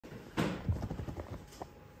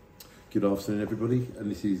Good afternoon, everybody,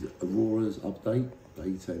 and this is Aurora's update,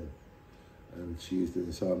 day 10, and she is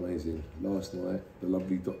doing so amazing. Last night, the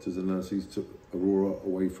lovely doctors and nurses took Aurora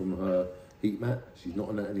away from her heat mat. She's not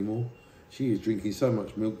on that anymore. She is drinking so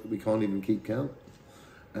much milk that we can't even keep count,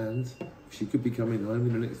 and she could be coming home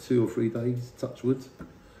in the next 2 or 3 days, touch wood.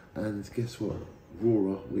 And guess what?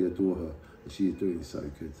 Aurora, we adore her, and she is doing so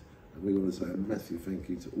good. And we want to say a massive thank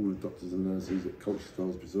you to all the doctors and nurses at Colchester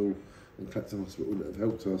Hospital and Clacton Hospital that have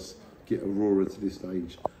helped us get Aurora to this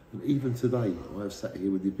stage. And even today, I have sat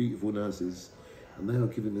here with the beautiful nurses, and they are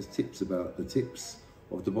giving us tips about the tips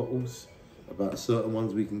of the bottles, about certain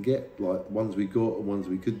ones we can get, like ones we got and ones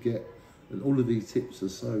we could get. And all of these tips are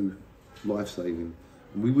so life-saving.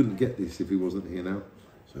 And we wouldn't get this if he wasn't here now.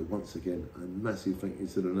 So once again, a massive thank you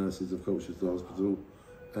to the nurses of Colchester Hospital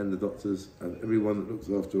and the doctors and everyone that looks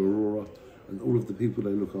after Aurora and all of the people they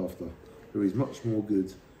look after. There is much more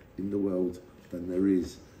good in the world than there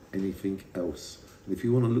is anything else. And if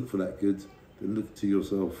you want to look for that good, then look to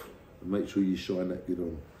yourself and make sure you shine that good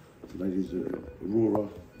on. So ladies, Aurora,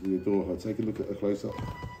 we adore her. Take a look at her close up.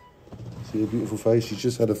 See her beautiful face? She's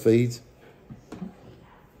just had a feed.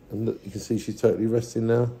 And look, you can see she's totally resting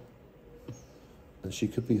now. And she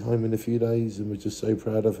could be home in a few days, and we're just so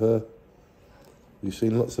proud of her. We've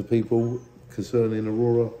seen lots of people concerning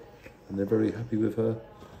Aurora, and they're very happy with her.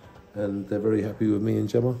 And they're very happy with me and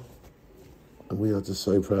Gemma. And we are just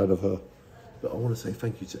so proud of her. But I want to say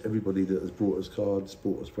thank you to everybody that has brought us cards,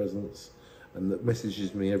 brought us presents, and that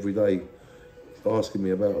messages me every day asking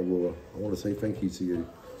me about Aurora. I want to say thank you to you.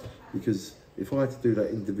 Because if I had to do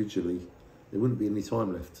that individually, there wouldn't be any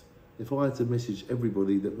time left. If I had to message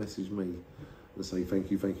everybody that messaged me and say thank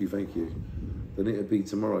you, thank you, thank you, then it would be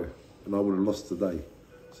tomorrow and I would have lost today.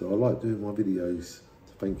 So I like doing my videos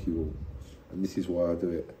to thank you all. And this is why I do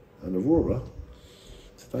it. And Aurora,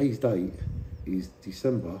 today's date is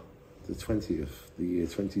December the 20th, the year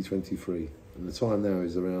 2023. And the time now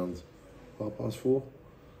is around 4:30.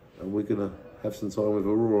 And we're gonna have some time with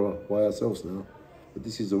Aurora by ourselves now. But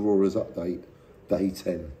this is Aurora's update, day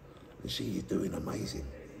 10. And she is doing amazing.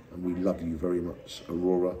 And we love you very much,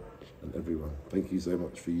 Aurora and everyone. Thank you so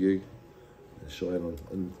much for you. And shine on.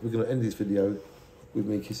 And we're gonna end this video with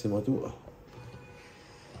me kissing my daughter.